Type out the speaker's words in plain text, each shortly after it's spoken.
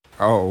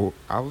Oh,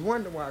 I was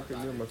wondering why I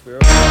couldn't hear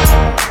myself.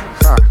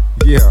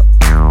 Yeah.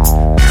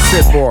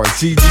 Set Boy,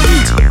 GGE,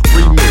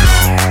 remix.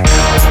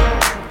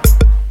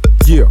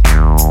 Yeah.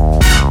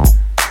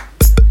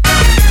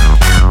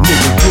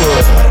 Nigga,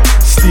 what?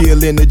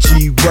 Still in the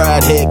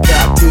G-Ride, head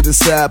cocked to the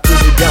side, put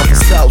it down for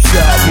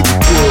Southside. Nigga,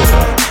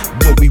 what?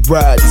 When we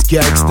ride, it's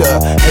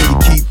gangsta. Hey, you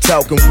keep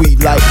talking, we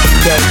like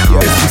that.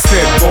 It's the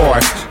Set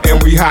Boys,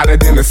 and we hotter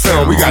than the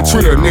sun. We got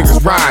trill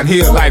niggas riding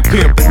here like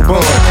Pimp and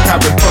Bun.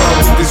 Having fun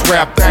with this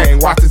rap thing.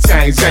 Watch the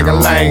chain, jack a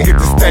lane. Hit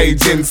the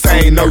stage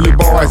insane. Know your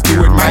boys do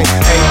it, man.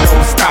 Ain't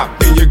no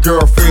stopping. Your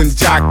girlfriend's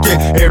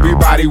jocking.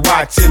 Everybody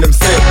watching them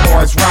Set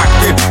Boys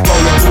rocking.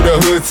 Rolling through the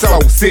hood, so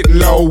sitting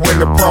low when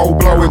the pro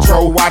blowing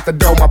troll out the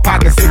door. My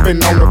partner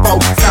sipping on the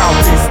boat.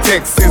 Southeast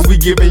Texas, we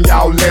giving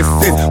y'all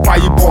lessons. Why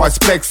you boys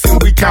flexing?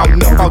 We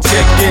counting up, I'm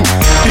checking.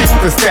 Beat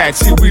the stat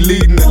shit, we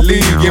leading the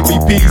league.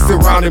 MVPs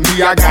surrounding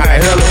me, I got a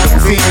hell of a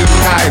team.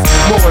 Nice,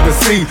 more to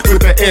see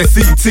with the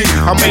SET.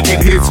 I'm making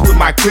hits with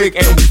my clique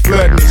and we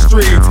flooding the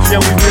streets.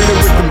 Yeah, we really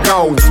with them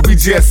goals. We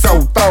just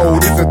so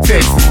throwed. It's a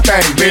Texas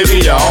thing,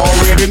 baby, you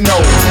already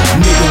know.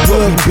 Nigga,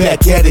 we'll be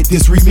back at it.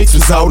 This remix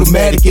was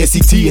automatic.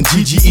 SET and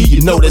GGE,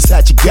 you know that's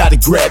how you gotta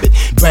grab it.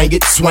 Bang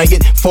it, swing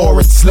it,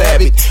 forward,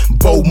 slab it.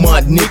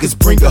 Beaumont niggas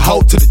bring a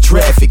halt to the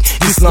traffic.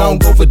 This long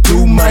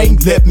overdue, man,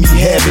 let me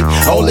have it.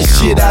 All the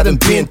shit I done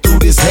been through,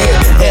 this had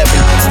to happen.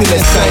 Still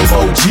that same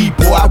OG,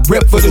 boy, I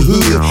rep for the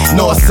hood.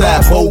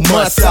 Northside,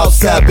 Beaumont,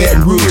 Southside,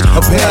 Baton Rouge.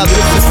 A pair of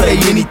lips to say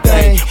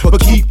anything, but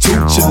keep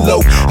tootin'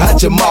 low.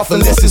 Out your mouth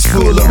unless it's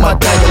full of my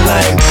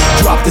dang-a-lang.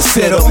 Drop the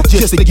setup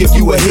just to give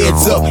you a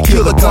heads up.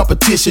 Kill a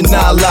competition,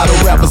 now a lot of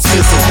rappers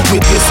missing.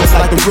 With this one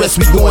like the rest,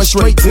 we going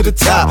straight to the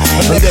top.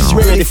 Unless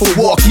you're ready for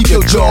war, keep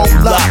your jaw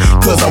on lock.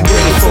 Cause I'm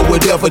ready for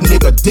whatever,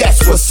 nigga,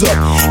 that's what's up.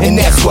 And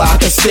that's why I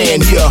can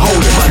stand here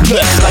holding my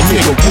nuts like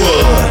nigga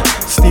would.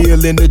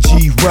 Still in the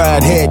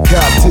G-Ride, head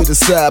cocked to the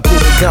side, put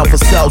it down for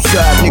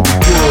Southside, nigga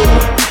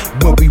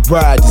would. When we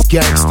ride, it's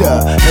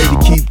gangsta. Hey, to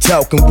keep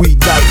talking, we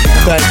like to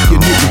thank you,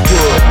 nigga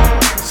would.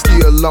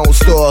 Still Lone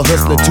Star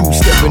hustling,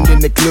 two-stepping in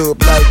the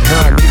club like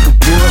nigga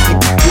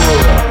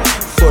would.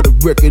 For the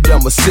record,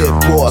 I'm a Set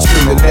Boy,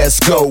 screaming let's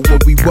go when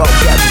we walk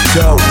out the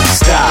door.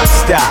 Stop,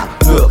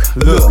 look,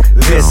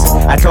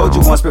 listen. I told you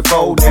once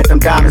before that them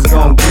diamonds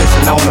gon'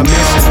 glisten on a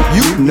mission.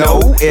 You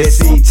know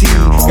SET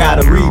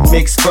got a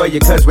remix for you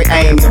cause we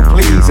aim to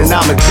please. And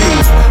I'm a G,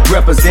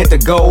 represent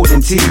the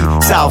golden T.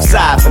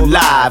 Southside for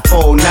live,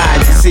 4-9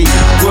 you see.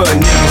 Good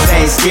niggas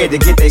ain't scared to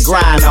get their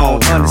grind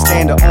on.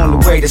 Understand the only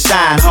way to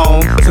shine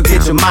home, so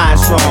get your mind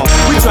strong.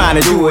 We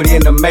tryna do it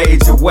in a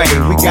major way.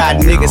 We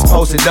got niggas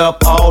posted up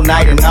all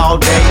night and all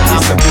day.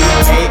 It's a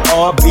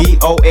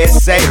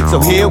B-A-R-B-O-S-A. So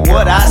hear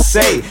what I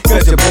say,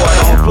 cause your boy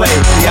don't play.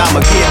 See,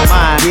 I'ma get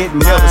mine.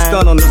 Never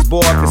stun on this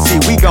boy, cause see,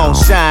 we gon'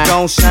 shine.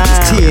 Just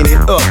teeing it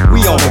up,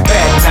 we on the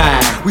back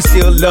nine. We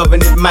still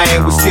loving it,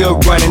 man. We still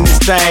running this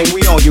thing.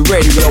 We on your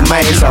radio,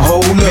 man. So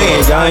hold up.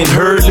 Man, y'all ain't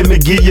heard, let me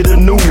give you the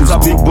news. I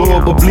big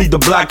Bubb, but bleed the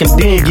block and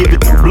then give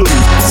it the blues.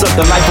 Suck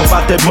the life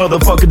about that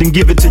motherfucker, then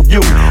give it to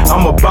you.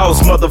 I'm a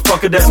boss,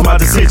 motherfucker, that's my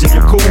decision. You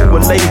cool,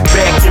 but lay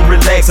back and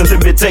relax and let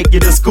me take you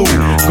to school.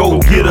 Go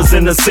get us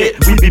in the set,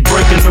 we be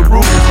breaking the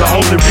rules. The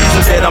only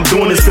reason that I'm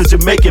doing this cause you're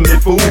making me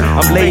fool.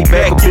 I'm laid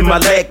back in my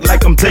lag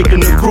like I'm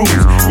taking the cruise.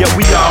 Yeah,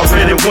 we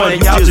already won,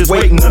 y'all just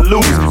waiting to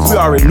lose. We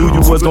already knew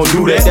you was gonna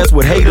do that, that's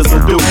what haters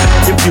will do.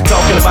 If you're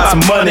talking about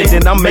some money,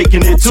 then I'm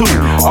making it too.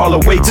 All the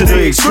way to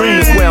the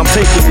extreme is where I'm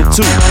taking it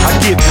to. I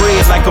get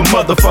bread like a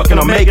motherfucker,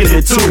 I'm making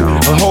it too.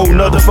 A whole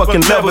nother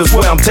fucking level is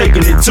where I'm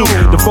taking it to.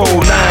 The 4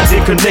 lines they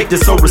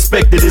connected, so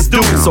respected is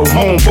due. So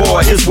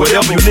homeboy, it's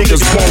whatever you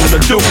niggas wanna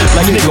do.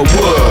 Like nigga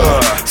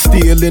would.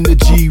 Still in the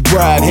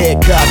G-Ride,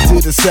 head cocked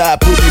to the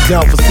side, put it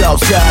down for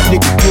Southside,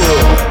 nigga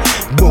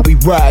would. When we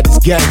ride, it's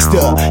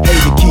gangsta. Hey,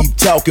 to keep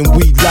talking,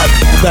 we like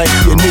to thank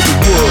you, nigga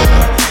would.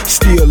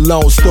 Still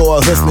Lone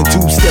Star hustling,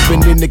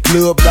 two-stepping in the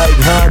club like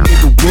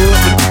nigga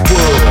would.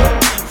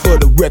 For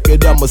the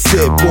record, I'm a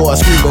Set Boy,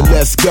 screaming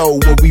let's go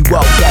when we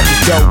walk out the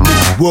door,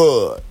 nigga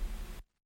would.